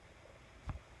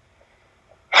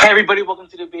Hey everybody, welcome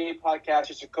to the BA Podcast.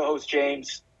 It's your co-host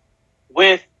James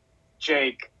with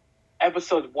Jake.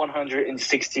 Episode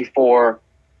 164.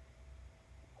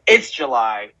 It's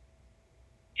July.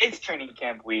 It's training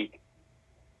camp week.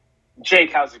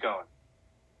 Jake, how's it going?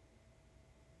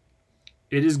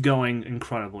 It is going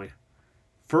incredibly.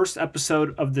 First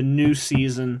episode of the new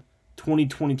season,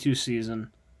 2022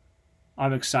 season.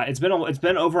 I'm excited. It's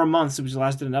been over a month since we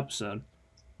last did an episode,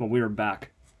 but we are back.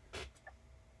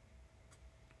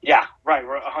 Yeah, right.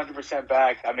 We're 100%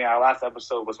 back. I mean, our last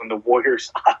episode was when the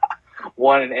Warriors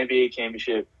won an NBA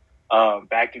championship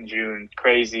back in June.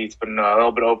 Crazy. It's been a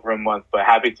little bit over a month, but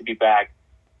happy to be back.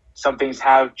 Some things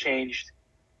have changed.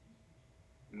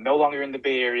 No longer in the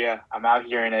Bay Area. I'm out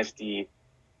here in SD.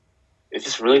 Is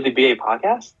this really the BA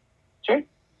Podcast? Sure.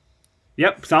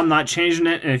 Yep, so I'm not changing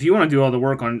it. And if you want to do all the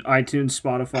work on iTunes,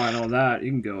 Spotify, and all that,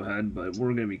 you can go ahead. But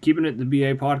we're going to be keeping it the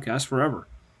BA Podcast forever.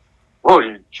 Whoa,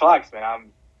 dude. Chillax, man.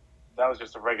 That was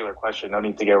just a regular question. No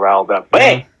need to get riled up. But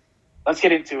hey, let's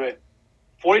get into it.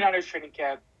 49ers training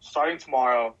camp starting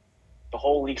tomorrow. The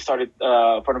whole league started,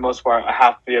 for the most part.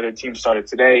 Half the other teams started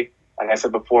today. Like I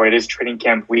said before, it is training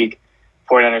camp week.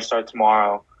 49ers start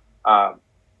tomorrow.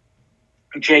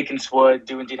 Jake and Swood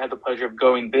do indeed have the pleasure of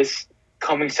going this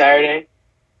coming Saturday.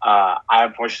 I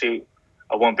unfortunately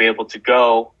won't be able to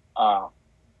go.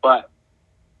 But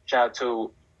shout out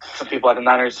to some people at the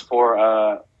Niners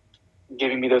for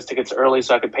giving me those tickets early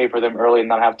so I could pay for them early and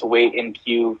not have to wait in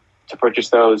queue to purchase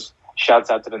those. Shouts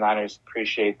out to the Niners.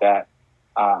 Appreciate that.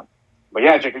 But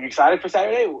yeah, Jake, are you excited for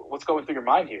Saturday? What's going through your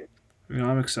mind here? You know,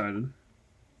 I'm excited.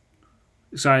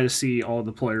 Excited to see all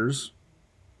the players.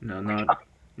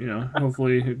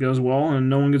 Hopefully it goes well and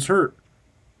no one gets hurt.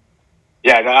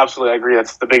 Yeah, no, absolutely. I agree.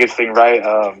 That's the biggest thing, right?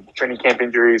 Training camp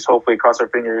injuries, hopefully cross our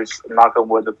fingers, knock on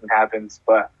wood, nothing happens.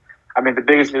 But I mean, the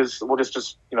biggest news, we'll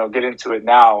just get into it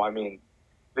now. I mean,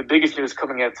 the biggest news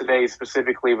coming out today,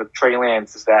 specifically with Trey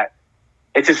Lance, is that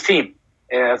it's his team.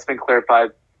 And that's been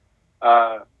clarified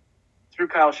through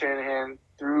Kyle Shanahan,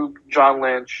 through John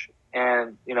Lynch,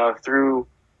 and, through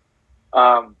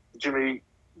Jimmy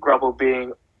Garoppolo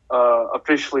being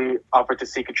officially offered to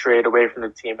seek a trade away from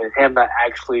the team, and him not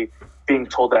actually being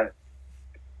told that,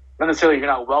 not necessarily you're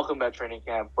not welcome at training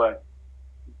camp, but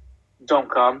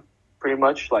don't come. Pretty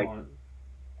much, like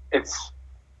it's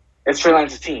Trey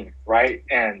Lance's team, right?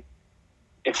 And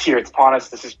it's here, it's upon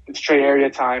us. It's Trey Area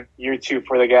time, year 2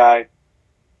 for the guy.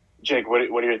 Jake, what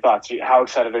are your thoughts? How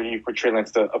excited are you for Trey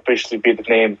Lance to officially be the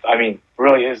name? I mean,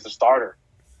 really is the starter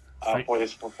for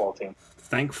this football team.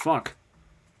 Thank fuck.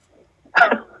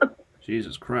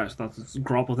 Jesus Christ, thought this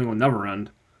Garoppolo thing would never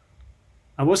end.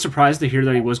 I was surprised to hear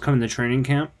that he was coming to training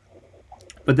camp.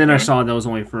 But then I saw that was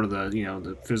only for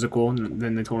the physical, and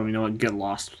then they told him, get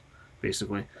lost,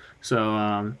 basically.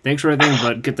 So thanks for everything,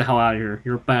 but get the hell out of here.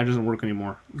 Your badge doesn't work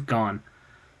anymore. It's gone.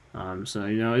 So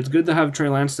it's good to have Trey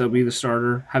Lance still be the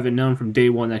starter, have it known from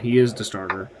day one that he is the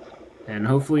starter, and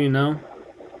hopefully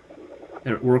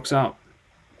it works out.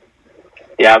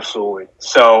 Yeah, absolutely.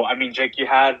 So I mean, Jake, you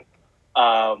had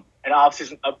an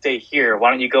offseason update here. Why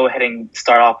don't you go ahead and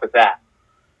start off with that?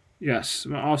 Yes,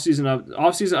 off-season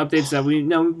updates that we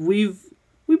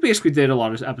basically did a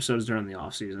lot of episodes during the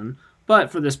off-season. But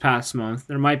for this past month,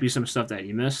 there might be some stuff that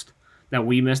we missed, that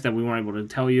we weren't able to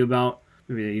tell you about,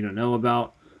 maybe that you don't know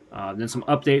about. Then some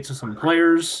updates on some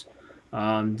players.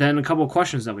 Then a couple of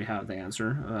questions that we have to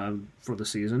answer for the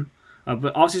season.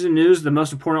 But off-season news, the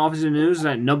most important off-season news is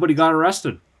that nobody got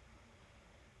arrested.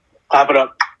 Clap it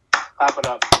up. Clap it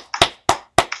up.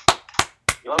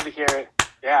 You love to hear it.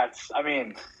 Yeah,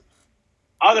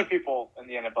 other people in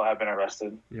the NFL have been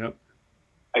arrested. Yep.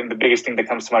 I think the biggest thing that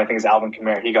comes to mind, is Alvin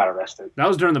Kamara. He got arrested. That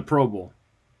was during the Pro Bowl.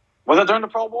 Was that during the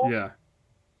Pro Bowl? Yeah.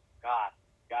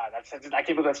 God, I can't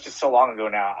believe that's just so long ago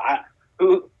now.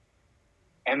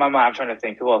 In my mind, I'm trying to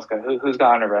think who's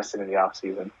gotten arrested in the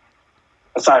offseason,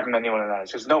 aside from anyone in that,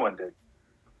 because no one did.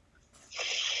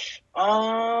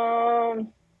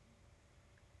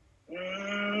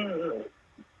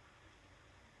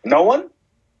 No one?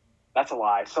 That's a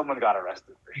lie. Someone got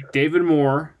arrested for sure. David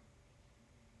Moore,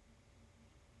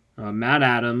 Matt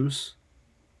Adams,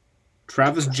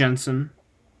 Travis Jensen,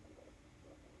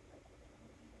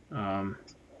 Jerry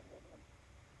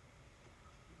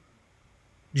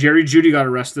Jeudy got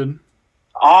arrested.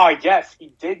 Oh, yes,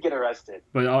 he did get arrested.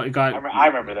 But it got. I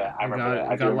remember that. I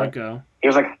got let go.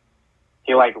 He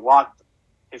locked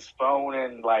his phone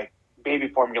and baby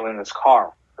formula in his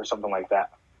car or something like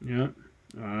that. Yeah.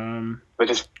 But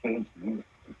just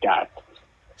God.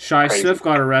 Shai Swift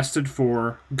got arrested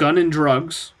for gun and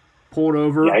drugs, pulled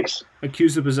over,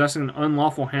 accused of possessing an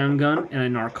unlawful handgun and a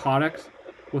narcotic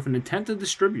with an intent to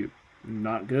distribute.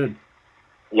 Not good.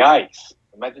 Yikes!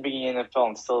 Imagine being in the NFL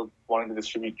and still wanting to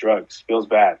distribute drugs. Feels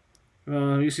bad. At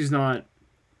least he's not.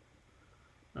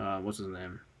 What's his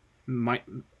name? Mike.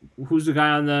 Who's the guy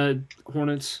on the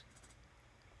Hornets?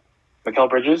 Mikal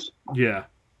Bridges. Yeah,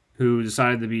 who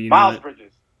decided to be Miles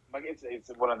Bridges. Like it's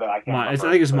one of the I can't remember.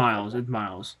 I think it's Miles. It's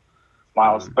Miles.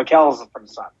 Miles. Mikal's from the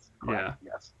Suns. Yeah.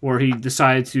 Yes. Where he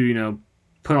decided to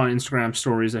put on Instagram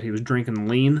stories that he was drinking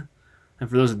lean. And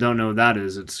for those that don't know what that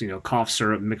is, it's cough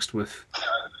syrup mixed with,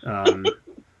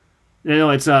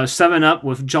 it's 7-Up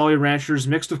with Jolly Ranchers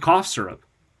mixed with cough syrup,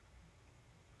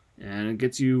 and it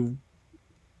gets you.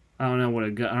 I don't know what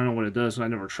it does. So I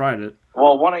never tried it.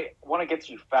 Well, one it gets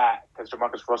you fat because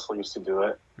Jamarcus Russell used to do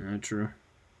it. Yeah, true.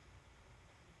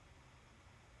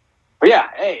 But yeah,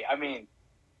 hey, I mean,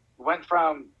 went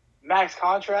from max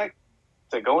contract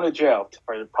to going to jail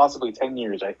for possibly 10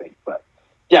 years, I think. But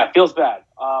yeah, it feels bad.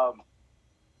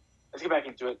 Let's get back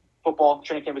into it. Football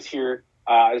training camp is here.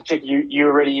 Jake, you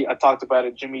already talked about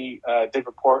it. Jimmy did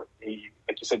report.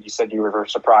 Like you said you were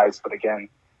surprised, but again,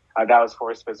 that was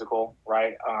for his physical,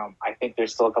 right? I think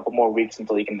there's still a couple more weeks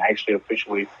until he can actually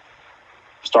officially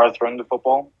start throwing the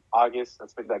football. August,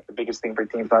 that's been like the biggest thing for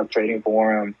teams not trading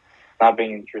for him, not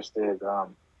being interested. But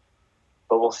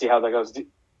we'll see how that goes. Do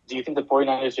you think the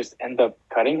 49ers just end up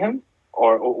cutting him,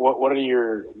 or what are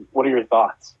your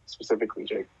thoughts specifically,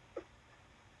 Jake?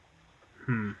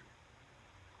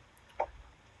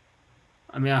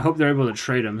 I mean, I hope they're able to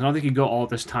trade him. I don't think you go all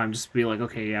this time just to be like,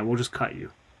 okay, yeah, we'll just cut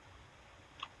you.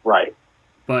 Right.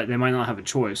 But they might not have a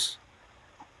choice.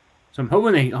 So I'm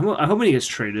hoping he gets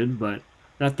traded, but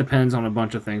that depends on a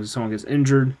bunch of things. If someone gets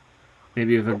injured,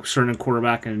 maybe if a certain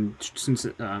quarterback in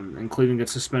Cleveland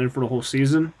gets suspended for the whole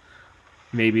season,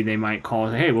 maybe they might call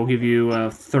it, hey, we'll give you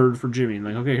a third for Jimmy.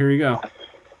 Like, okay, here you go.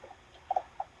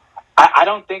 I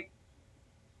don't think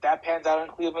that pans out in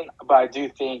Cleveland, but I do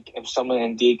think if someone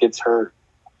indeed gets hurt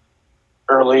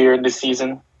earlier in the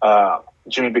season,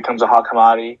 Jimmy becomes a hot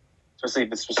commodity,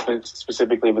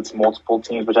 specifically if it's multiple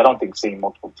teams, which I don't think seeing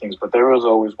multiple teams, but there is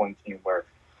always one team where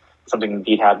something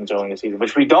indeed happens early in the season,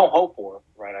 which we don't hope for,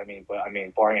 right? I mean,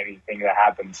 barring anything that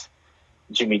happens,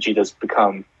 Jimmy G does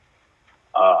become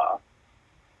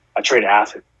a trade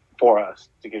asset for us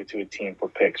to give to a team for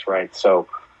picks, right? So,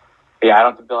 yeah, I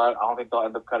don't think they'll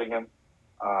end up cutting him.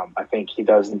 I think he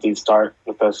does indeed start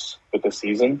with us with the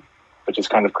season, which is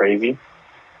kind of crazy,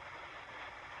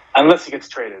 unless he gets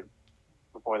traded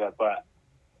before that. But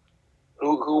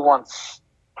who wants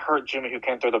hurt Jimmy who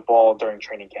can't throw the ball during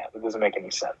training camp? It doesn't make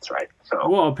any sense, right? So,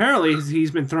 well, apparently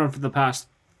he's been throwing for the past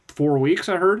 4 weeks.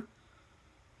 I heard.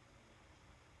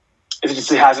 It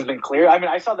hasn't been clear. I mean,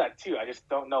 I saw that too. I just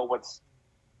don't know what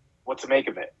to make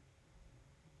of it.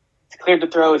 Is he cleared to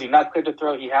throw? Is he not cleared to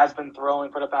throw? He has been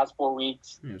throwing for the past 4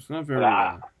 weeks. Yeah, it's not very.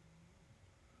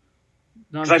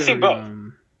 Because I've seen both.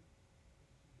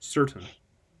 Certain.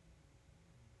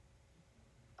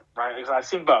 Right, because I've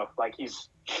seen both.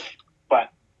 But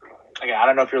again, I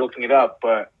don't know if you're looking it up,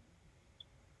 but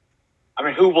I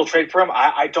mean, who will trade for him?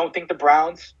 I don't think the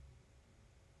Browns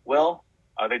will.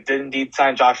 They did indeed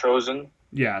sign Josh Rosen.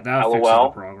 Yeah, that fixes the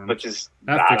problem.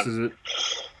 That fixes it.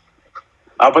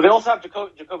 But they also have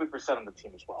Jacoby Brissett on the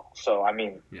team as well. So I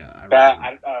mean,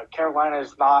 Carolina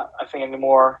is not a thing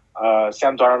anymore.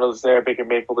 Sam Darnold is there. Baker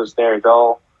Mayfield is there.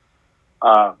 They'll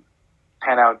pan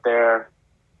out there.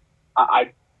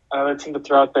 Another team to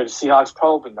throw out there, the Seahawks,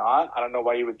 probably not. I don't know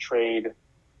why you would trade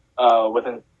with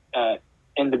an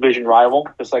in-division rival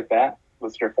just like that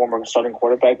with your former starting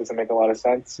quarterback. Doesn't make a lot of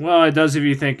sense. Well, it does if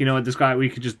you think, this guy, we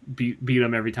could just beat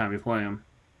him every time we play him.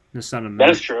 Just send him.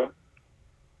 That is true.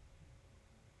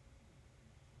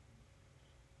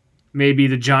 Maybe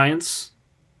the Giants,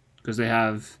 because they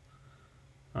have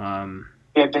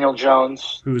Daniel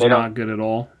Jones, who's not good at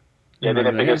all. Yeah, they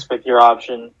didn't pick his fifth-year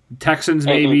option. Texans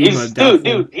maybe,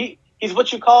 he's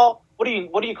what you call what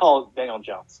do you call Daniel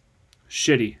Jones?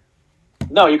 Shitty.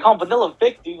 No, you call him Vanilla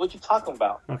Vic, dude. What you talking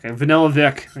about? Okay, Vanilla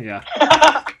Vic. Yeah.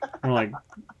 More like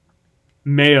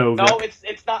Mayo Vic. No,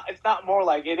 it's not more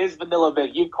like it is Vanilla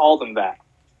Vic. You've called him that.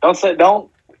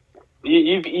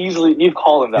 You've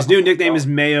called him that. His new nickname is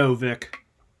Mayo Vic.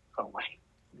 Oh my,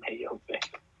 Mayo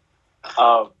Vic.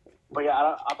 But yeah,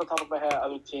 off the top of my head,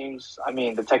 other teams. I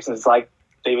mean, the Texans like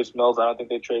Davis Mills. I don't think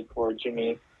they trade for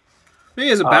Jimmy.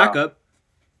 Maybe as a backup.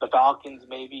 The Falcons,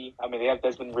 maybe. I mean, they have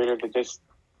Desmond Ridder. They just.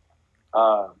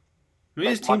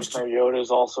 His team's Mariota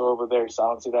is also over there, so I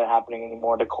don't see that happening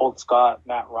anymore. The Colts got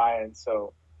Matt Ryan,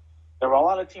 so there were a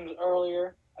lot of teams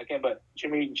earlier. Again, but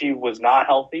Jimmy G was not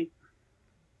healthy.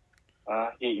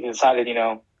 He decided,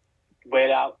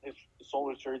 wait out his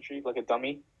shoulder surgery like a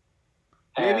dummy.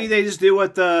 Maybe And they just do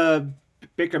what the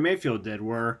Baker Mayfield did,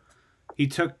 where he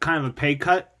took kind of a pay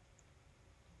cut,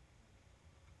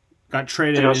 got to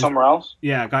traded, go and somewhere else,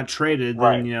 got traded.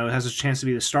 Then right? has a chance to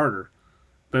be the starter.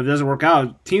 But if it doesn't work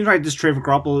out, teams might just trade for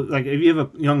Garoppolo. Like if you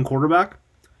have a young quarterback,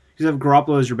 you have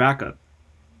Garoppolo as your backup.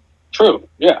 True.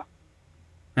 Yeah.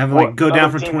 Have What go down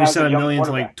other from team has a 27 million to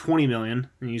young quarterback? 20 million,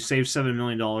 and you save $7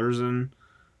 million, and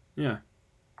yeah,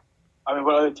 I mean,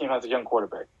 what other team has a young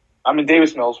quarterback? I mean,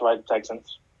 Davis Mills, right? The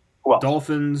Texans. Who else?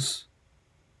 Dolphins.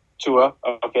 Tua.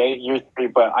 Okay, year 3.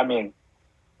 But I mean,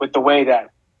 with the way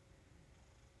that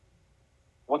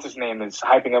what's his name is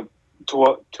hyping up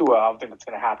Tua, I don't think that's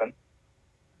going to happen.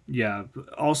 Yeah.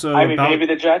 Also, I mean, maybe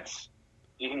the Jets.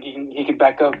 He can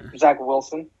back up Zach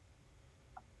Wilson.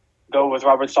 Go with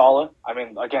Robert Saleh. I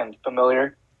mean, again,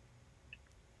 familiar.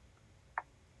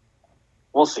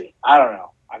 We'll see. I don't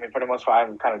know. I mean, for the most part,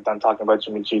 I'm kind of done talking about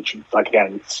Jimmy G. Like,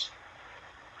 again, it's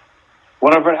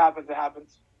whenever it happens, it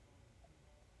happens.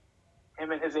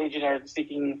 Him and his agent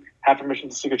have permission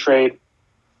to seek a trade.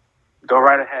 Go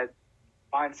right ahead.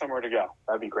 Find somewhere to go.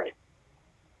 That'd be great.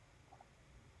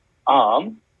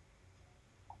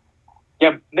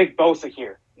 Yeah, Nick Bosa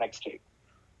here next week.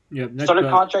 Yep. Started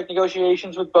contract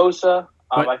negotiations with Bosa.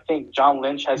 I think John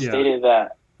Lynch has stated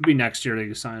that it'll be next year they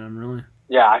can sign him. Really?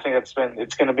 Yeah, I think it's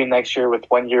going to be next year with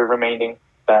 1 year remaining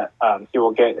that he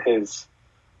will get his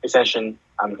extension.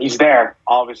 He's there,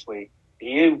 obviously.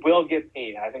 He will get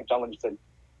paid. I think John Lynch said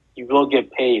he will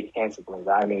get paid handsomely.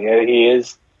 I mean, he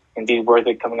is indeed worth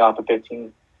it coming off a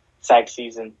 15-sack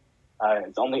season.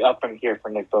 It's only up from here for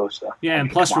Nick Bosa. Yeah,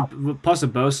 and plus of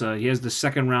Bosa, he has the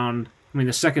second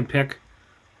pick,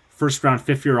 first round,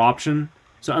 5th-year option.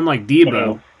 So unlike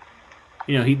Debo,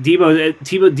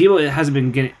 Debo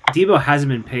hasn't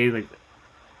been paid like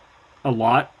a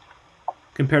lot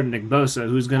compared to Nick Bosa,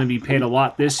 who's going to be paid a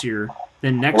lot this year.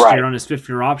 Then next year on his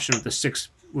 5th-year option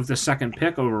with the second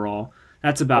pick overall,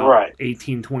 that's about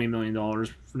 $18-20 million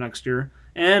for next year,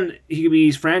 and he could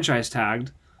be franchise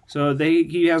tagged. So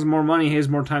he has more money, he has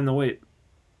more time to wait.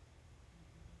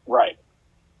 Right.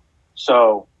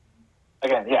 So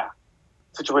again,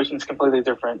 situation's completely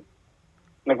different.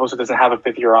 Nick Bosa doesn't have a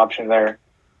 5th-year option there.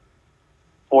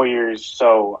 4 years.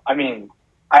 So I mean,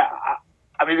 I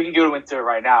mean we can go into it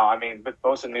right now. I mean, with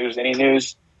Bosa news, any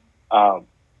news,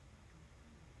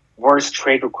 worst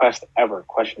trade request ever? ?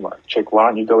 Chick, why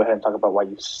don't you go ahead and talk about why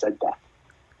you said that?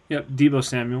 Yep, Deebo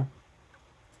Samuel.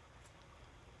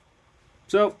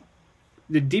 So,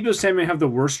 did Deebo Samuel have the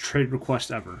worst trade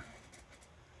request ever?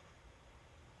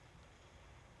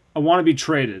 I want to be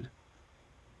traded.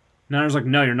 Niners like,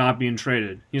 no, you're not being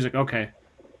traded. He's like, okay.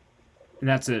 And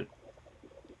that's it.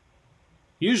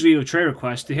 Usually with trade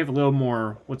requests, they have a little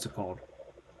more, what's it called?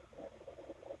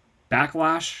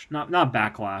 Backlash? Not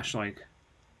backlash, like...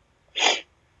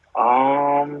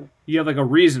 You have like a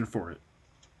reason for it.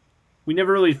 We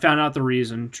never really found out the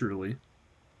reason, truly.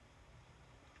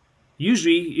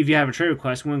 Usually, if you have a trade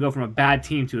request, we want to go from a bad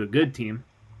team to a good team.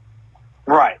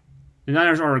 Right. The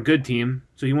Niners are a good team,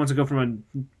 so he wants to go from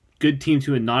a good team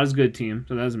to a not as good team,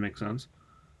 so that doesn't make sense.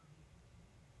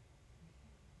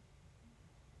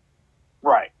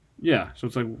 Right. Yeah, so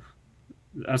it's like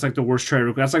that's like the worst trade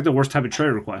request. That's like the worst type of trade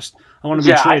request. I want to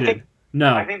be traded.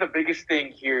 I think the biggest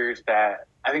thing here is that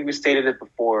I think we stated it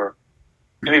before,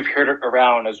 and we've heard it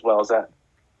around as well, is that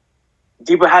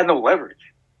Deebo had no leverage.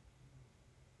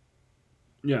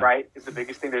 Yeah. Right? Is the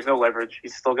biggest thing. There's no leverage.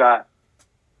 He's still got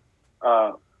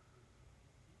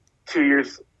 2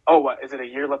 years. Oh, what? Is it a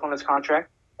year left on his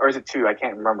contract? Or is it 2? I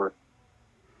can't remember.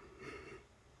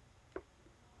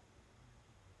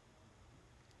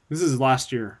 This is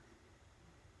last year.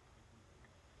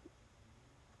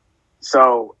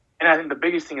 So, and I think the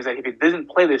biggest thing is that if he didn't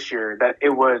play this year, that it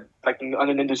would, like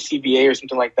under the CBA or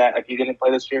something like that, if he didn't play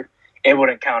this year, it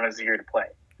wouldn't count as a year to play.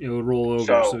 It would roll over.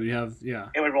 So you have,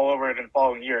 It would roll over in the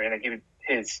following year, and then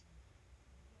his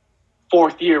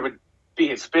 4th year would be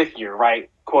his 5th year, right?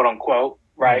 Quote unquote,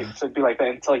 right? So it'd be like that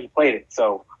until he played it.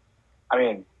 So, I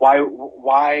mean,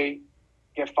 why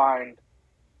get fined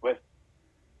with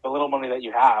the little money that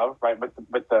you have, right? With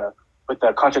the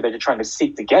contract that you're trying to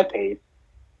seek to get paid.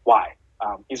 Why?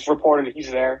 He's reported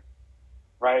he's there,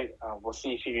 right? We'll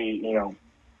see if he,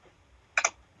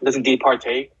 does indeed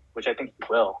partake, which I think he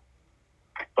will.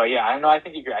 But yeah, I don't know. I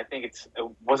think you agree. I think it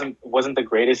wasn't the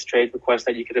greatest trade request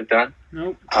that you could have done.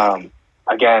 Nope.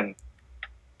 Again,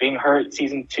 being hurt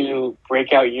season 2,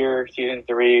 breakout year, season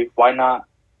 3. Why not,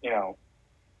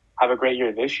 have a great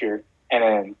year this year and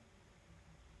then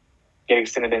get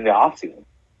extended in the offseason,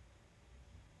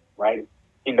 right?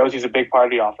 He knows he's a big part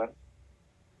of the offense.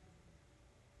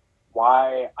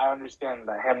 why I understand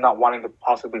that him not wanting to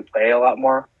possibly play a lot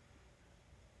more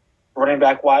running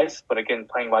back wise, but again,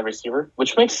 playing wide receiver,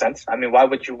 which makes sense. I mean, why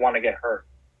would you want to get hurt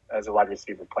as a wide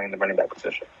receiver playing the running back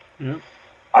position? Yeah.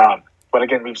 But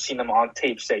again, we've seen them on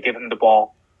tape say, give him the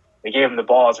ball. They gave him the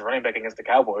ball as a running back against the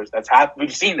Cowboys.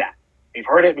 We've seen that. We've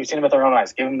heard it. We've seen it with our own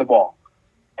eyes. Give him the ball.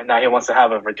 And now he wants to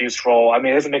have a reduced role. I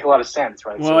mean, it doesn't make a lot of sense,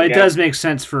 right? Well, so again, it does make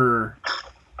sense for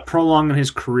prolonging his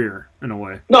career in a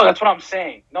way. No, that's what I'm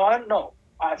saying. No, I don't know.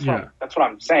 That's what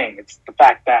I'm saying. It's the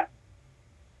fact that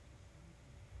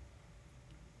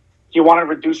you want a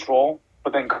reduced role,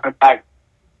 but then coming back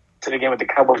to the game with the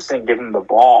Cowboys saying give him the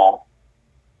ball.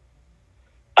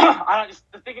 I don't just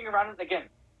the thinking around it again.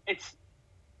 It's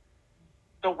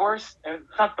the worst,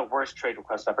 not the worst trade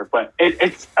request ever, but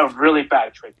it's a really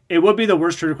bad trade. It would be the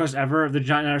worst trade request ever if the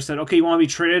Giants said, "Okay, you want to be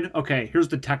traded? Okay, here's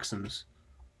the Texans."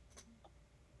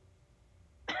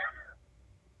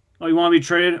 Oh, you want to be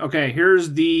traded? Okay,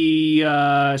 here's the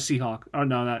Seahawks. Oh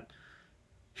no, that.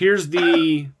 Here's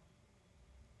the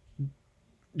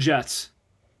Jets.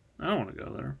 I don't want to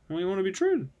go there. Well, you want to be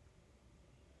traded?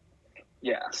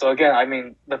 Yeah. So again, I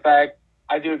mean, the fact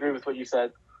I do agree with what you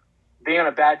said. Being on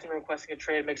a bad team requesting a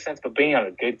trade makes sense, but being on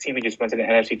a good team who just went to the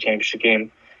NFC Championship game,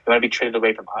 you want to be traded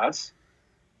away from us?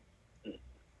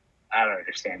 I don't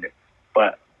understand it.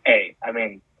 But hey, I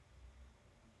mean,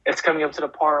 it's coming up to the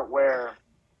part where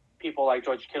people like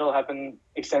George Kittle have been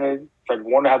extended, Fred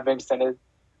Warner have been extended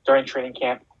during training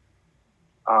camp.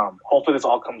 Hopefully this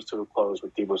all comes to a close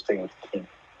with Debo staying with the team.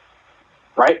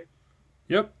 Right?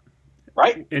 Yep.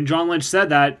 Right? And John Lynch said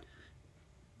that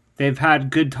they've had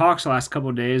good talks the last couple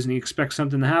of days, and he expects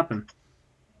something to happen.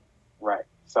 Right.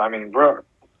 So, I mean,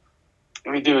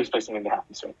 we do expect something to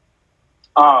happen soon.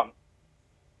 I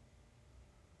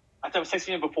was texting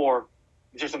you before.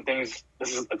 These are some things.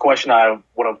 This is a question I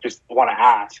would have just want to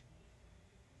ask.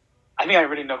 I think I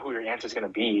already know who your answer is going to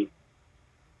be.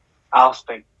 I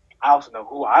also know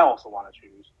who I also want to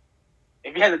choose.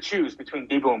 If you had to choose between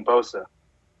Debo and Bosa,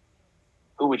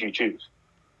 who would you choose?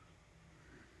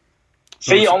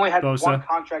 Say you only had one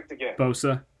contract to give.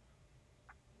 Bosa.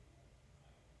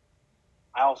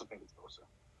 I also think it's Bosa.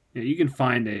 Yeah, you can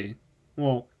find you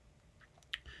won't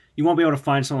be able to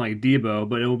find someone like Debo,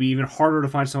 but it will be even harder to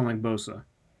find someone like Bosa.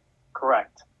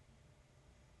 Correct.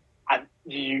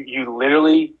 You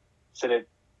literally said it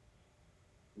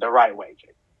the right way,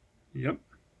 Jake. Yep.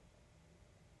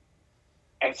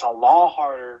 And it's a lot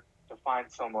harder to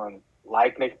find someone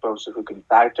like Nick Bosa who can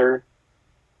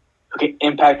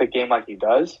impact the game like he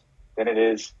does than it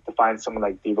is to find someone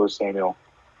like Deebo Samuel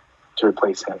to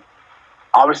replace him.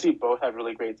 Obviously, both have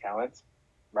really great talents,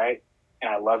 right? And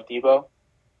I love Deebo.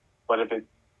 But if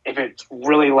it's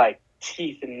really like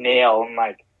teeth and nail and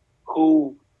like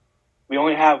who we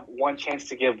only have one chance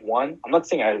to give one, I'm not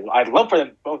saying I'd love for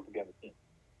them both to be on the team.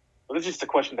 But it's just a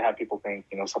question to have people think,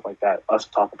 stuff like that. Us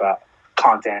talk about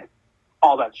content,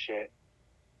 all that shit.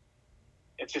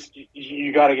 It's just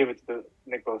you got to give it to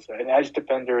Nick Bosa, an edge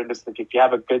defender. In this, if you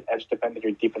have a good edge defender,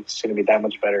 your defense is going to be that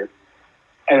much better.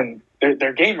 And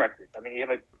their game record. I mean, you have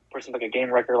a person like a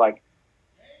game record like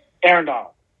Aaron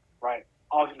Donald, right?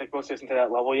 Obviously, Nick Bosa isn't to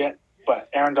that level yet, but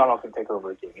Aaron Donald can take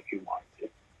over a game if you want to.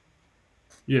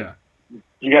 Yeah,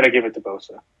 you got to give it to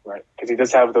Bosa, right? Because he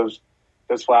does have those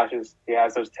flashes. He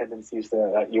has those tendencies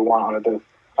that you want on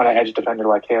an edge defender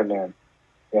like him, man.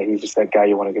 Yeah, he's just that guy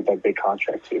you want to get that big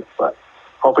contract to. But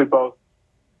hopefully both,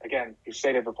 again, you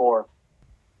stated before,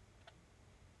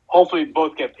 hopefully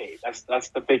both get paid. That's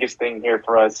the biggest thing here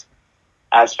for us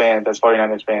as fans, as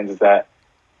 49ers fans, is that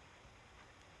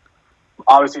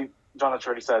obviously John Lynch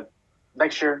already said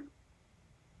next year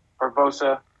for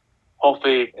Bosa,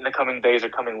 hopefully in the coming days or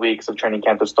coming weeks of training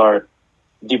camp to start,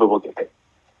 Debo will get paid.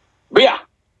 But yeah,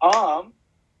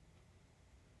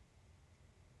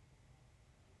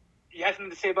 you have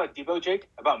something to say about Debo, Jake?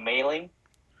 About mailing?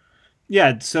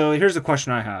 Yeah, so here's the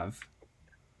question I have.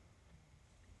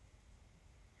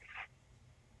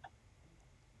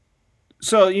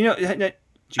 So,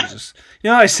 Jesus.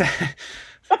 I said,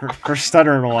 for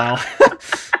stuttering a while.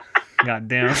 God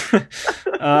damn.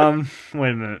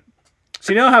 Wait a minute.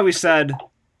 So, how we said,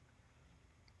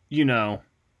 the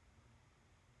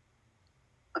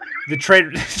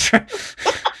trade... Shit.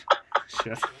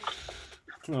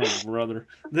 Oh, brother.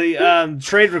 The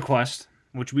trade request,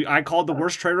 which I called the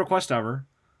worst trade request ever.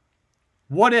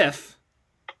 What if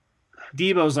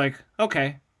Debo's like,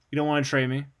 okay, you don't want to trade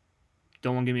me.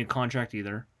 Don't want to give me a contract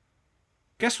either.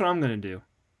 Guess what I'm going to do?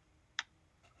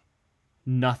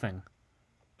 Nothing.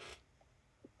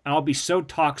 And I'll be so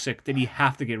toxic that you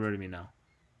have to get rid of me now.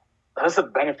 That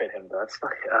doesn't benefit him, though. That's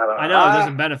like, I know it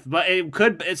doesn't benefit, but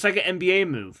it's like an NBA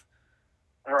move.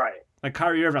 All right. Like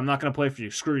Kyrie Irving, I'm not going to play for you.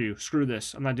 Screw you. Screw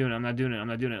this. I'm not doing it. I'm not doing it. I'm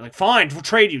not doing it. Like, fine, we'll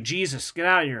trade you. Jesus, get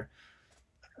out of here.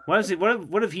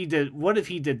 What if he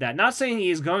did that? Not saying he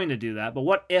is going to do that, but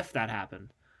what if that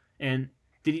happened? And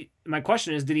my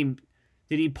question is, did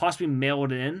he possibly mail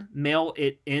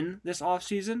it in this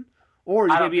offseason? Or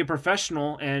is he going to be a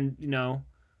professional and,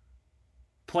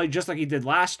 play just like he did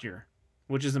last year,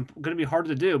 which is going to be hard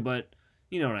to do, but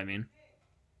you know what I mean.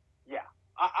 Yeah.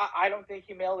 I don't think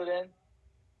he mailed it in.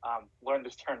 Learned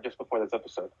this term just before this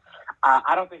episode.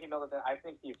 I don't think he mailed it in. I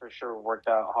think he for sure worked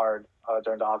out hard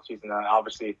during the offseason.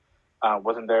 Obviously,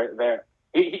 wasn't there.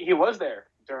 He was there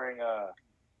during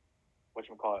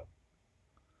whatchamacallit,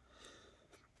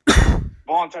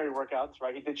 voluntary workouts,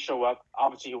 right? He did show up.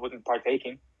 Obviously, he wasn't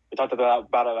partaking. We talked about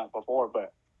it before,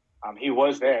 but he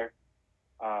was there.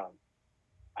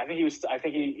 I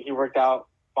think he worked out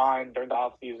fine during the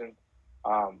off season.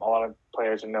 A lot of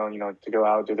players are known, to go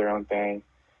out, do their own thing.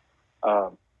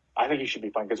 I think he should be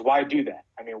fine because why do that?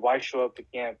 I mean, why show up to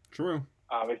camp? True.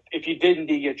 If you did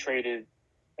indeed get traded,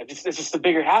 it's just a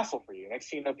bigger hassle for you. Next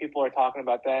thing you know, people are talking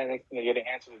about that. Next thing you get an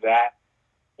answer to that,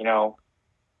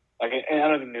 Like, and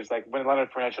other than news, like when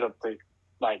Leonard Fournette showed up to,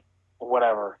 like,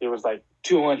 whatever, he was like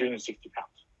 260 pounds.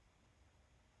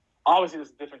 Obviously, this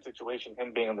is a different situation,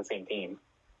 him being on the same team.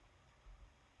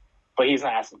 But he's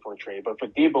not asking for a trade. But for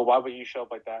Debo, why would you show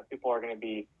up like that? People are going to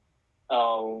be,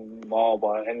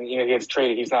 and he gets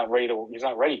traded. He's not ready.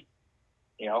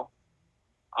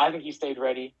 I think he stayed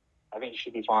ready. I think he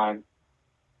should be fine.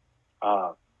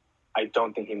 I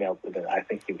don't think he nailed it. I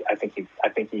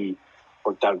think he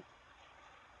worked out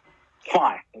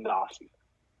fine in the offseason.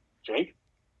 Jake?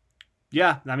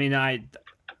 Yeah, I mean, I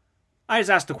just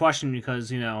asked the question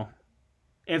because,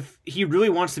 if he really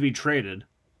wants to be traded,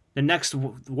 the next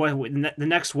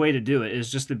way to do it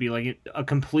is just to be like a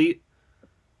complete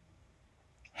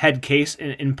head case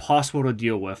and impossible to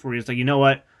deal with, where he's like, you know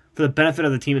what, for the benefit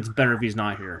of the team, it's better if he's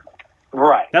not here.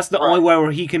 Right. That's the only way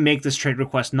where he can make this trade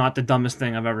request not the dumbest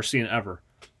thing I've ever seen ever.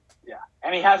 Yeah,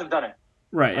 and he hasn't done it.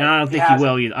 Right, and I don't think he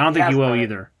will either. I don't think he will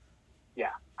either.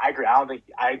 Yeah, I agree.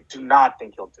 I do not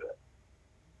think he'll do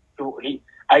it.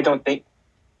 I don't think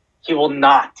he will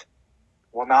not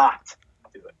do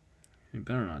it. He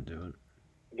better not do it.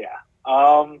 Yeah.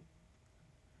 I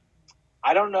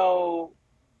don't know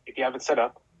if you have it set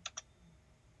up.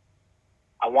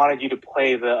 I wanted you to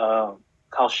play the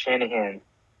Kyle Shanahan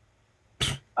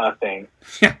thing.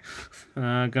 Yeah.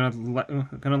 Gonna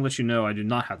let you know I do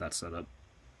not have that set up.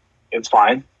 It's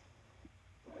fine.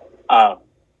 I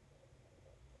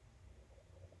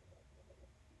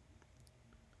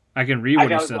can read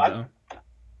what he said, though.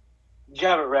 Did you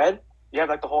have it read? You have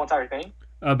like the whole entire thing?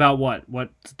 About what?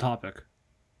 What's the topic?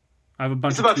 I have a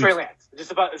bunch It's of about tweets. Trey Lance.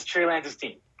 It's Trey Lance's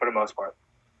team for the most part.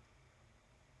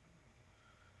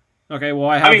 Okay, well,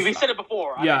 I have... we said it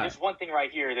before. There's one thing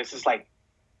right here. This is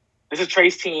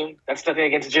Trey's team. That's nothing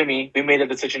against Jimmy. We made a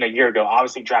decision a year ago.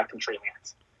 Obviously, drafting Trey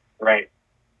Lance, right?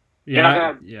 Yeah, You're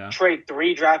not going to trade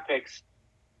 3 draft picks,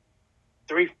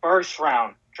 3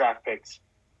 first-round draft picks,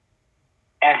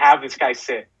 and have this guy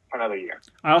sit for another year.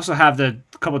 I also have the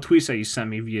couple of tweets that you sent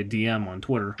me via DM on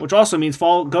Twitter, which also means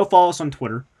go follow us on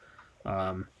Twitter.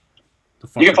 You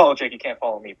can follow Jake. You can't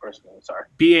follow me personally. Sorry.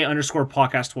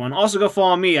 BA_podcast1. Also go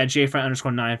follow me at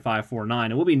JFriend_9549.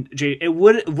 It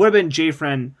would have been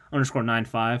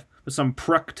JFriend_95, but some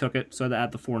prick took it, so they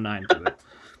add the 49 to it.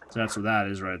 So that's what that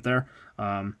is right there.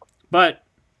 But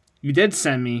you did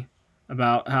send me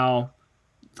about how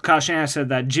Kyle Shanahan said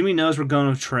that Jimmy knows we're going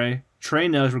with Trey. Trey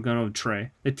knows we're going with Trey.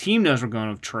 The team knows we're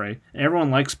going with Trey. And everyone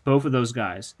likes both of those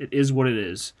guys. It is what it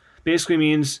is. Basically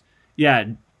means,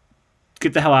 get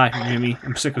the hell out of here, Jimmy.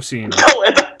 I'm sick of seeing it. No,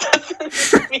 that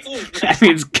doesn't mean that. That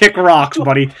means kick rocks,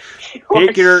 buddy.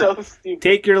 Take your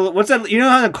what's that? You know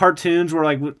how the cartoons were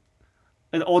like,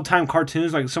 in old time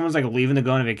cartoons, like someone's like leaving to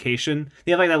go on a vacation.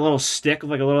 They have like that little stick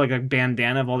with like a little like a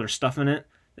bandana of all their stuff in it.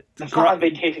 That's not on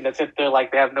vacation. That's if they're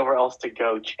like they have nowhere else to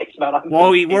go. Jake, not on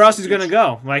vacation. Where else is he gonna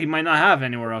go? Like he might not have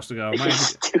anywhere else to go.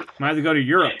 Might have to go to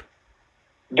Europe.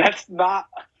 That's not.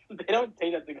 They don't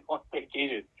say that to go on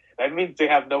vacation. That means they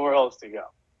have nowhere else to go.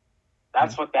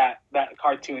 That's what that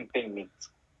cartoon thing means.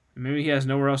 Maybe he has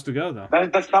nowhere else to go, though.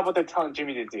 That's not what they're telling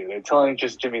Jimmy to do. They're telling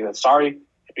just Jimmy that, sorry,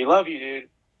 we love you, dude.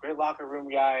 Great locker room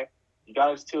guy. You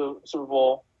got us to a Super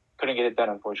Bowl. Couldn't get it done,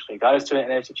 unfortunately. Got us to an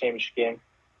NFC Championship game.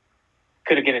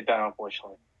 Couldn't get it done,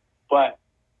 unfortunately. But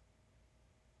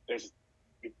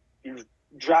you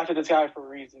drafted this guy for a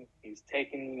reason. He's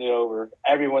taking it over.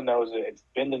 Everyone knows it. It's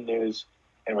been the news.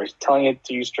 And we're telling it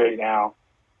to you straight now,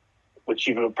 which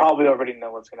you probably already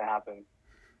know what's going to happen.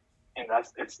 And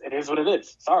it is what it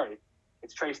is. Sorry.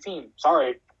 it's Trey's team.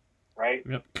 Sorry, right?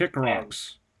 Yep, kick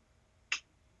rocks.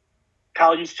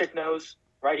 Kyle Juszczyk knows,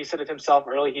 right? He said it himself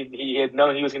early. He had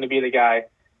known he was going to be the guy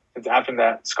since after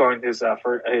that, scoring his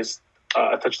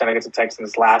touchdown against the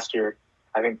Texans last year.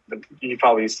 I think you've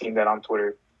probably seen that on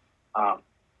Twitter. But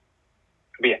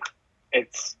yeah,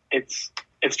 it's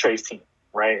Trey's team,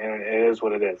 right? And it is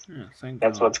what it is. Yeah,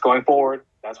 that's what's going forward.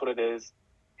 That's what it is.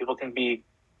 People can be,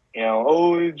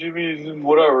 oh, Jimmy,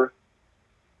 whatever.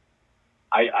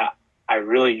 I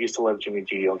really used to love Jimmy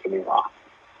G. Don't get me wrong.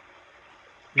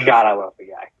 Yeah. God, I love the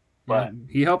guy. But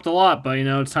he helped a lot, but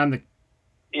it's time to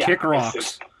kick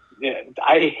rocks.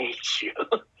 I hate you.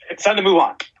 It's time to move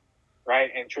on,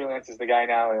 right? And Trey Lance is the guy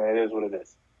now, and it is what it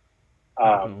is.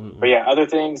 But yeah, other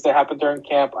things that happened during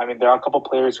camp. I mean, there are a couple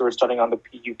players who are starting on the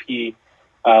PUP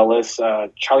list.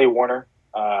 Charlie Warner,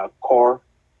 core.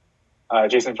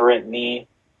 Jason Verrett, knee.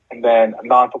 And then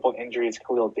non-football injuries,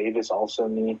 Khalil Davis, also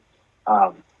knee.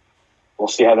 We'll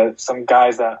see how some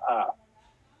guys that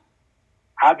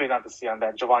have been on to see on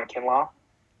that. Javon Kinlaw,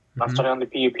 not starting on the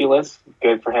PUP list.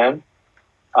 Good for him.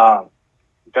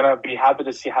 Gonna be happy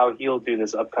to see how he'll do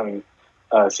this upcoming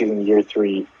season, year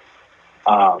 3.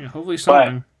 Hopefully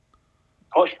something.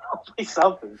 Hopefully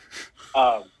something.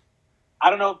 I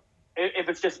don't know if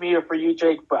it's just me or for you,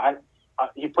 Jake, but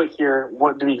you put here,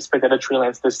 what do we expect out of Trey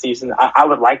Lance this season? I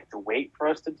would like to wait for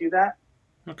us to do that.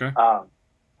 Okay.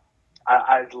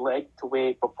 I'd like to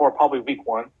wait before probably week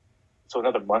 1, so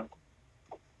another month.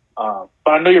 But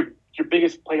I know your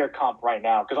biggest player comp right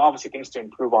now, because obviously things to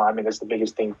improve on. I mean, that's the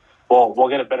biggest thing. We'll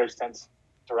get a better sense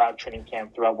throughout training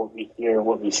camp, throughout what we hear and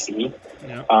what we see.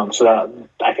 Yeah. So that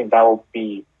I think that will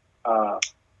be. I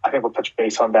think we'll touch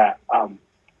base on that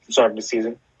starting the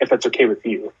season, if that's okay with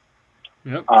you.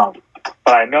 Yep.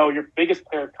 But I know your biggest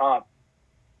player comp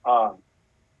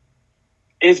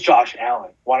is Josh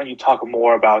Allen. Why don't you talk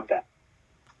more about that?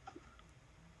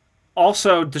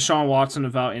 Also, Deshaun Watson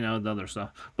about the other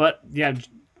stuff, but yeah,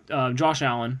 Josh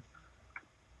Allen.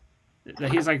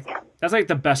 That's like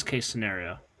the best case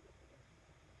scenario,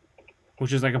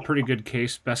 which is like a pretty good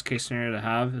best case scenario to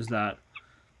have, is that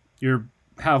you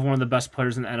have one of the best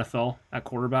players in the NFL at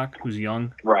quarterback who's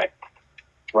young. Right.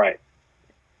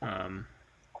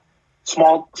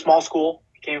 Small school,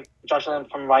 came Josh Allen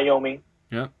from Wyoming.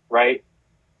 Yeah. Right,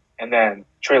 and then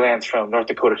Trey Lance from North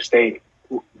Dakota State.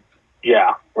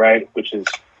 Yeah, right, which is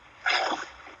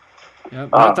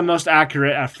not the most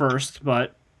accurate at first,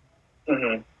 but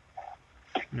right.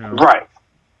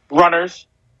 Runners.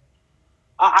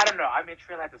 I don't know. I mean,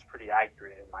 Trey Lance is pretty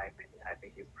accurate in my opinion. I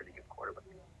think he's a pretty good quarterback.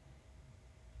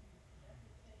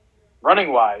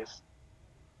 Running wise,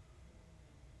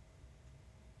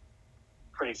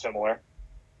 pretty similar.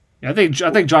 Yeah, I think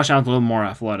Josh Allen's a little more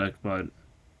athletic, but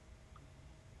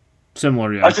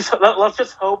similar. Yeah. Let's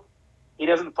just hope he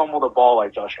doesn't fumble the ball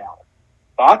like Josh Allen.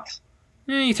 Thoughts?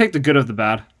 Yeah, you take the good of the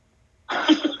bad.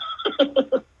 I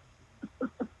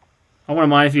wouldn't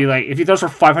mind if he throws for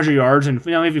 500 yards and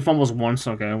if he fumbles once,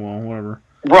 okay, well, whatever.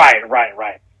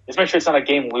 Right. Just make sure it's not a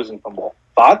game-losing fumble.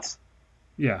 Thoughts?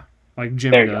 Yeah, like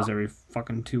Jimmy does every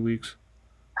fucking 2 weeks.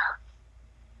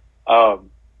 But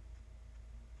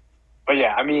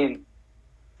yeah, I mean,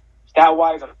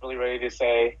 stat-wise, I'm really ready to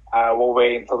say we'll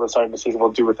wait until the start of the season.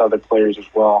 We'll do with other players as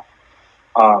well.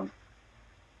 But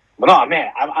no,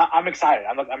 man, I'm excited.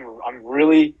 I'm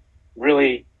really,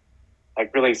 really,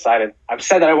 really excited. I'm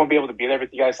sad that I won't be able to be there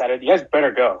with you guys Saturday. You guys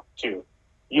better go too.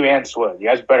 You and Swood, you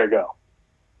guys better go.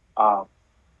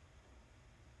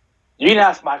 You can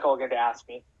ask Michael again to ask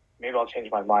me. Maybe I'll change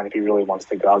my mind if he really wants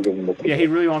to go. I'll give him the ticket. Yeah, he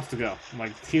really wants to go.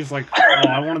 He's like, oh,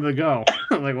 I wanted to go.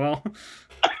 I'm like, well,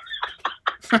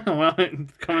 come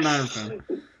a Niner fan.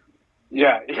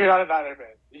 Yeah, you're not a Niner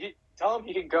fan. Tell him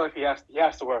he can go if he has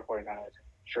to wear a 49er.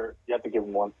 Sure, you have to give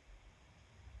him one.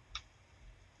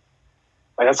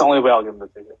 That's the only way I'll give him the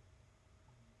ticket.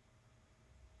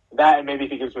 That, and maybe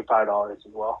if he gives me $5 as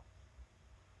well.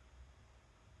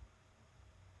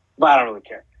 But I don't really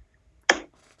care.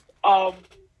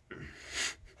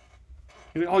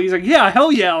 He's like, yeah, hell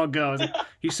yeah, I'll go.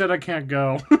 He said I can't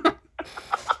go. I'm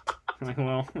like,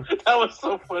 well. That was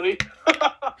so funny.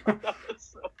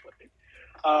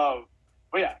 But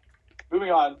yeah,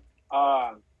 moving on.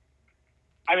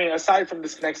 I mean, aside from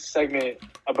this next segment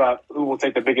about who will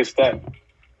take the biggest step,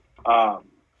 or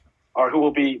who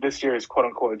will be this year's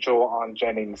quote-unquote Joel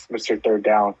Jennings, Mr. Third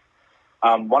Down,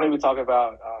 why don't we talk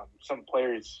about some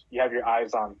players you have your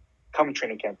eyes on come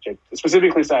training camp, Jake?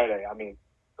 Specifically Saturday. I mean,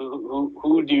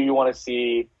 who do you want to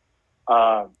see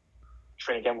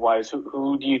training camp-wise?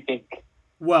 Who do you think,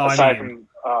 aside from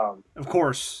of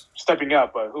course, stepping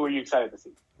up, but who are you excited to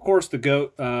see? Of course, the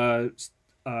GOAT,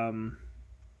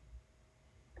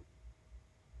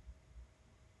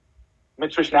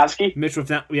 Mitch Wishnowski. Mitch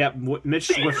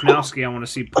Wishnowski. I want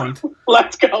to see punt.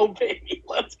 Let's go, baby.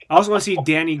 Let's go. I also want to see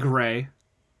Danny Gray.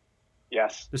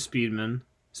 Yes. The speed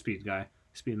guy.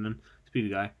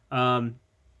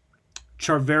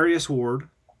 Charvarius Ward.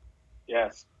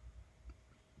 Yes.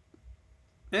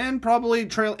 And probably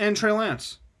Trey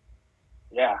Lance.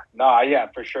 Yeah. No, yeah,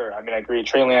 for sure. I mean, I agree.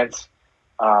 Trey Lance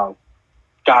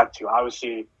got to.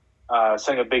 Obviously,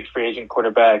 sending a big free agent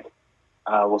quarterback.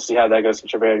 We'll see how that goes to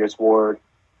Charvarius Ward.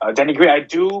 Danny Gray, I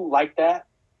do like that,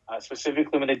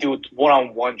 specifically when they do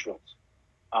one-on-one drills.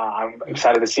 I'm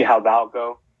excited to see how that'll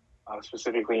go.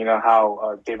 Specifically,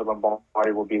 how David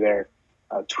Lombardi will be there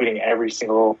tweeting every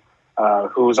single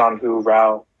who's on who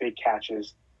route, big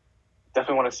catches.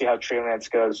 Definitely want to see how Trey Lance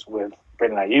goes with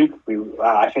Brandon Ayuk.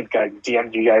 I think I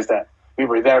DM'd you guys that we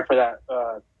were there for that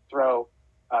throw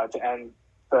to end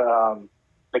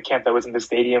the camp that was in the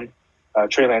stadium.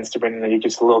 Trey Lance to Brandon Ayuk,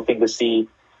 just a little thing to see.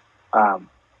 I'm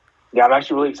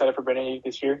actually really excited for Brandon Ayuk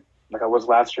this year, like I was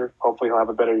last year. Hopefully he'll have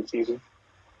a better season.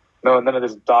 No, none of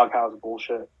this doghouse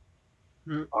bullshit.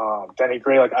 Danny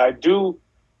Gray,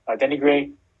 Danny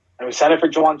Gray. I'm excited for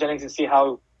Juwan Jennings and see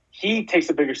how he takes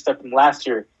a bigger step from last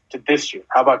year to this year.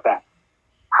 How about that?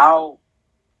 How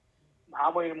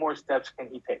many more steps can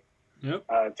he take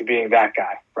to being that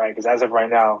guy, right? Because as of right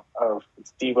now,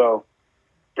 it's Debo,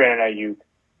 Brandon Ayuk,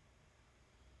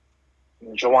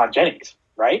 and Juwan Jennings,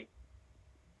 right?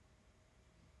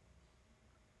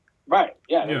 Right,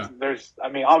 yeah. There's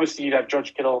obviously you'd have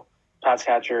George Kittle, pass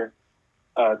catcher,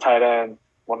 tight end.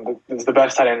 It's the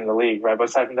best tight end in the league, right? But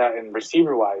aside from that, in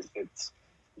receiver-wise, it's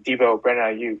Debo,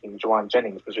 Brandon Ayuk, and Juwan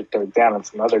Jennings, which are third down, and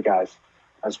some other guys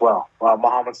as well.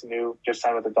 Mohamed Sanu just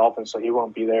signed with the Dolphins, so he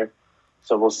won't be there.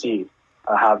 So we'll see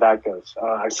how that goes.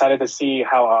 Excited to see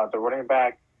how the running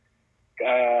back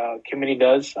committee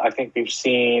does. I think we've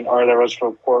seen, or there was a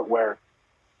report where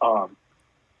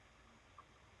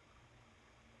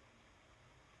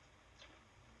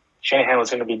Shanahan was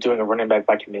going to be doing a running back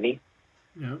by committee.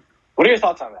 Yeah. What are your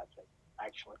thoughts on that,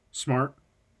 actually? Smart.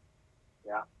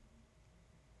 Yeah.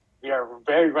 We are a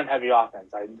very run-heavy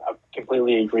offense. I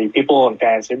completely agree. People in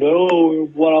fantasy, blah,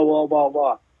 blah, blah,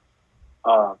 blah.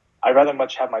 I'd rather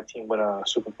much have my team win a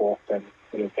Super Bowl than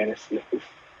in fantasy,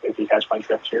 if you catch my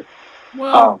drift here.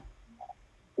 Well,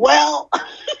 I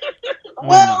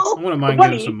wouldn't mind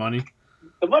getting some money.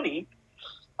 The money.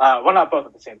 Why not both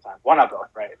at the same time? Why not both,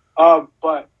 right?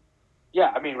 But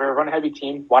yeah, we're a run-heavy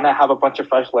team. Why not have a bunch of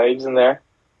fresh legs in there?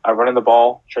 Running the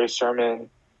ball, Trey Sermon,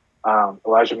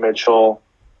 Elijah Mitchell.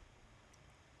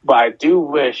 But I do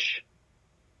wish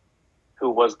who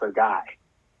was the guy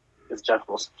is Jeff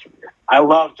Wilson Jr. I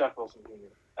love Jeff Wilson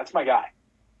Jr. That's my guy.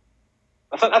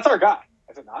 That's our guy,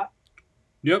 is it not?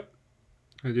 Yep.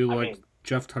 I do like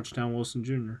Jeff Touchdown Wilson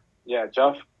Jr. Yeah,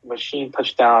 Jeff Machine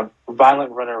Touchdown,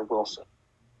 Violent Runner Wilson.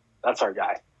 That's our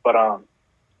guy. But,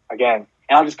 again,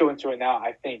 and I'll just go into it now.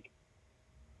 I think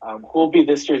who will be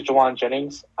this year's Juwan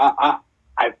Jennings? I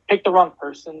picked the wrong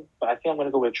person, but I think I'm going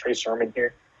to go with Trey Sermon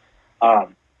here.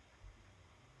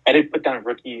 I did put down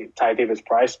rookie Ty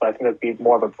Davis-Price, but I think that'd be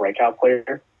more of a breakout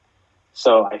player.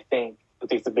 So I think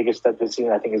the biggest step this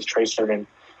season, I think, is Trey Sermon.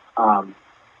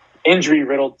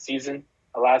 Injury-riddled season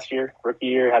last year, rookie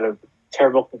year, had a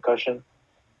terrible concussion.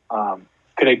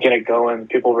 Couldn't get it going.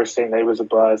 People were saying that he was a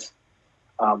buzz.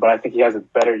 But I think he has a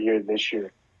better year this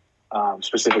year,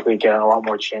 specifically getting a lot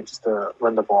more chances to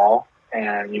run the ball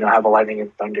and, have a lightning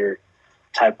and thunder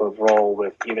type of role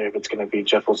with either if it's going to be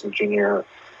Jeff Wilson Jr.,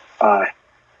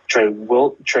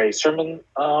 Trey Sermon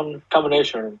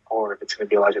combination, or if it's going to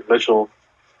be Elijah Mitchell,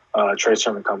 Trey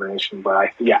Sermon combination. But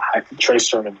I think Trey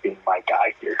Sermon being my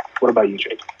guy here. What about you,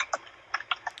 Jake?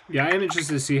 Yeah, I am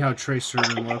interested to see how Trey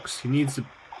Sermon looks.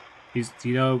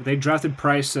 They drafted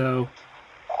Price, so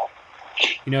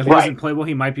if he doesn't play well,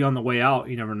 he might be on the way out.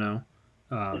 You never know.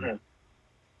 But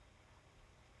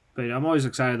I'm always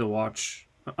excited to watch.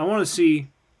 I want to see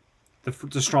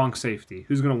the strong safety.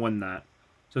 Who's going to win that?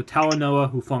 So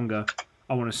Talanoa Hufanga,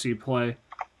 I want to see play.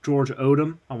 George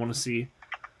Odom, I want to see.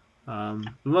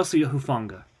 Mostly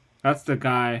Hufanga. That's the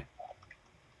guy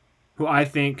who I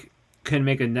think can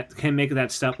make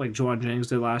that step like Juwan Jennings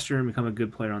did last year and become a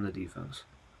good player on the defense.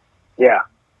 Yeah.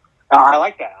 I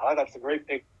like that. That's a great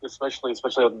pick, especially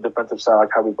on the defensive side,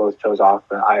 like how we both chose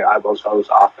offense. I both chose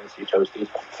offense. You chose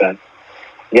defense. And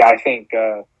yeah, I think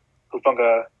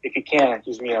Hufanga, if you can,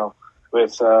 he's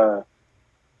with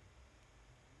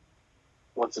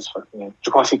what's his fucking name?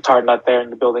 Jaquasi Tart not there in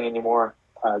the building anymore.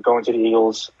 Going to the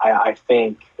Eagles, I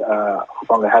think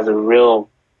Hufanga has a real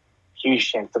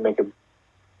huge chance to make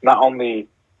not only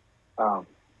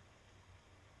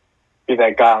be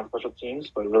that guy on special teams,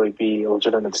 but really be a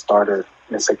legitimate starter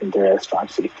in the secondary as strong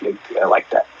safety. I like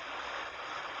that.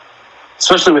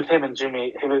 Especially with him and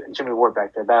Jimmy Ward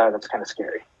back there. That's kind of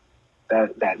scary.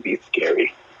 That'd be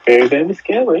scary. Very, very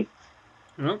scary.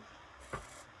 Yep.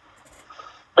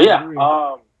 But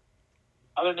yeah,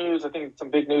 other news, I think some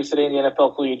big news today in the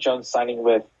NFL, Julio Jones signing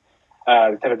with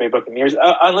the Tampa Bay Buccaneers.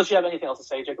 Unless you have anything else to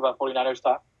say, Jake, about 49ers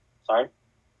talk. Sorry.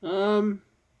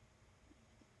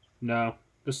 No.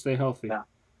 Just stay healthy. No.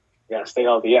 Yeah, stay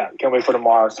healthy. Yeah, can't wait for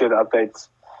tomorrow. See the updates.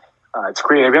 It's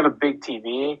great. We have a big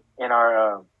TV in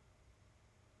our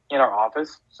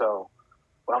office, so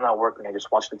when I'm not working, I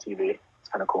just watch the TV. It's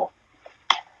kind of cool.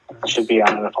 It should be on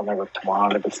NFL Network tomorrow,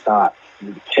 and if it's not,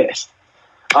 I'm be pissed.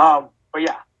 But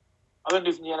yeah, other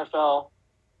news in the NFL,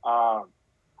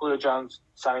 Julio Jones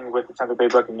signing with the Tampa Bay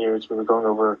Buccaneers. We were going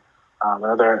over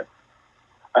another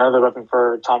weapon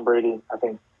for Tom Brady. I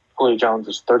think Julio Jones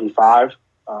is 35.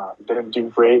 Didn't do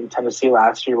great in Tennessee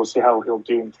last year. We'll see how he'll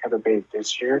do in Tampa Bay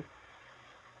this year.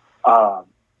 Kyler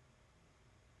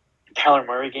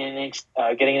Murray getting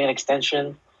an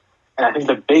extension. And I think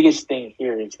the biggest thing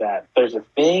here is that there's a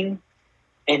thing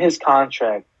in his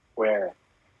contract where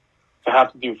you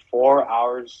have to do 4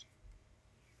 hours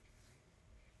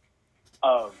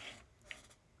of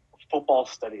football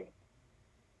studying.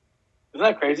 Isn't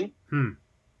that crazy?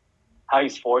 How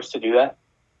he's forced to do that?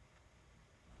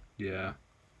 Yeah.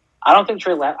 I don't think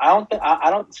Kyler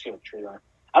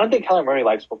Murray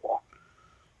likes football.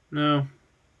 No.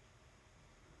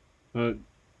 But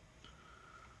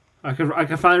I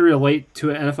can finally relate to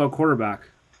an NFL quarterback.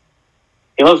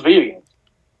 He loves video games.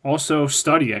 Also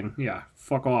studying. Yeah.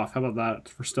 Fuck off. How about that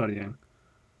for studying?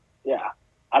 Yeah.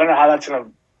 I don't know how that's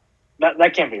gonna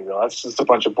that can't be real. That's just a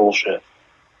bunch of bullshit.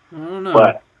 I don't know.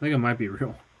 But, I think it might be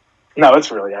real. No,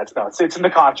 it's real. Yeah, it's in the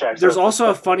contract. There's also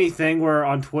a funny thing where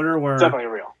on Twitter where it's definitely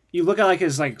real. You look at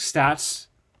his stats.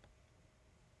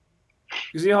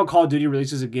 Because you know how Call of Duty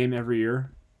releases a game every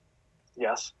year?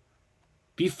 Yes.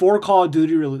 Before Call of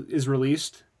Duty is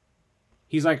released,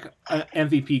 he's like an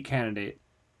MVP candidate.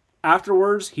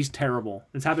 Afterwards, he's terrible.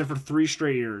 It's happened for 3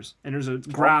 straight years. And there's a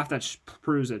graph that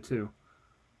proves it too.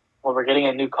 Well, we're getting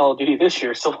a new Call of Duty this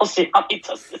year, so we'll see how he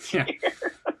does this year.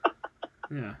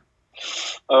 Yeah.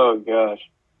 Oh, gosh.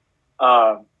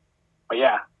 But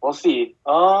yeah, we'll see.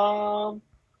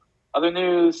 Other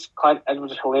news, Clyde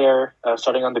Edwards-Helaire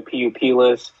starting on the PUP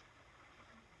list.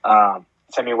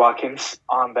 Sammy Watkins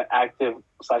on the active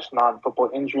 /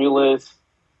 non-football injury list.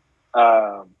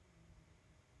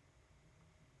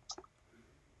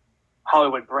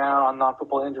 Hollywood Brown on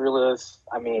non-football injury list.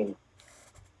 I mean,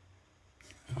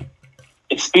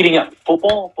 it's speeding up.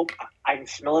 Football, I can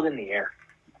smell it in the air.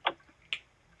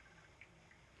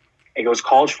 It goes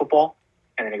college football,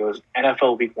 and then it goes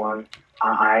NFL Week 1.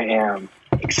 I am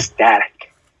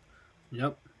ecstatic.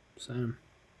 Yep, same.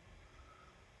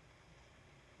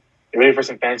 You ready for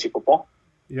some fantasy football?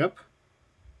 Yep.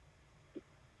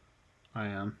 I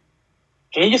am.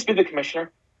 Can you just be the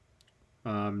commissioner?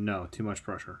 No, too much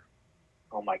pressure.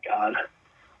 Oh my god.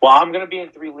 Well, I'm gonna be in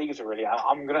 3 leagues already.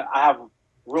 I have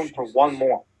room for 1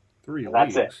 more. 3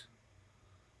 leagues. That's it.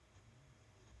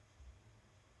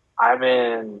 I'm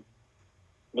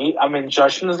in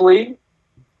Justin's league,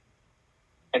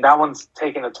 and that one's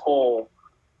taking a toll.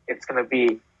 It's gonna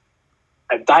be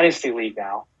a dynasty league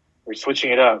now. We're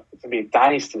switching it up. It's gonna be a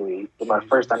dynasty league. It's my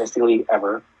first dynasty league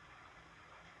ever,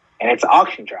 and it's an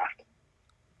auction draft.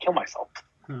 Kill myself.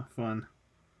 Oh, fun.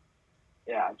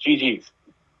 Yeah, GG's.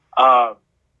 I'm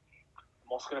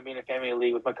also going to be in a family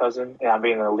league with my cousin, and I'm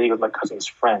being in a league with my cousin's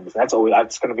friends. That's going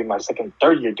to be my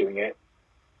third year doing it.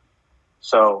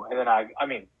 So, and then I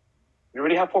mean, we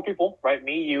already have 4 people, right?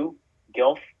 Me, you,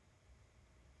 Gilf,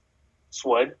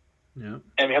 Swood, yeah,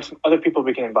 and we have some other people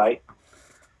we can invite.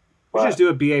 We should just do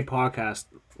a BA podcast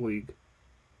league.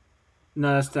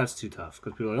 No, that's too tough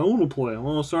because people are like, I want to play.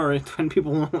 Oh, sorry, 10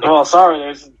 people. Well,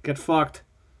 sorry, get fucked.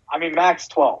 I mean, max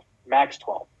 12,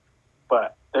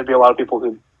 but there'd be a lot of people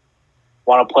who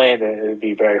want to play, and it would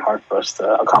be very hard for us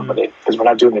to accommodate because we're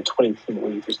not doing a 20-team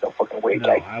league. There's no fucking way. No,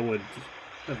 I would.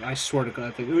 I swear to God,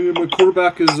 I think my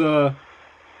quarterback is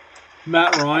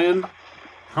Matt Ryan.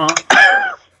 Huh?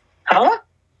 Huh?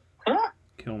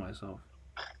 Kill myself.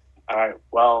 All right.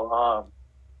 Well,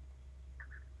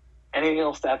 anything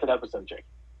else to add to the episode, Jake?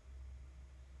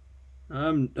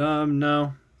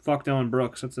 No. Fuck Dylan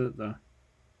Brooks. That's it, though.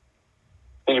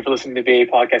 Thank you for listening to the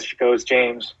BA Podcast. Your host,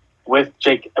 James, with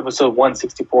Jake, episode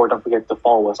 164. Don't forget to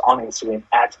follow us on Instagram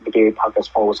at the BA Podcast.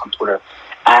 Follow us on Twitter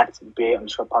at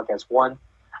BA_Podcast1.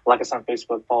 Like us on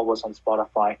Facebook. Follow us on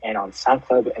Spotify and on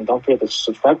SoundCloud. And don't forget to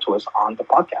subscribe to us on the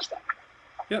podcast app.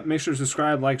 Yep, make sure to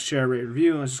subscribe, like, share, rate,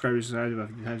 review, and subscribe to society about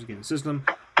 50 times to get in the system.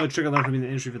 Go check out learn from me in the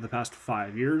industry for the past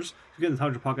 5 years. To get the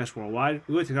Talk Podcast Worldwide,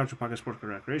 we go to Talk Podcast Sport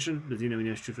and Recreation, the Dino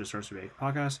Institute for the Stars to Make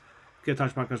podcast. Get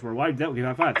Talk Podcast Worldwide, that will give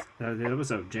out 5. That's the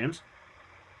episode. James?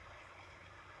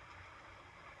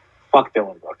 Fuck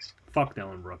Dylan Brooks. Fuck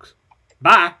Dylan Brooks.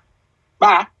 Bye!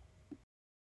 Bye!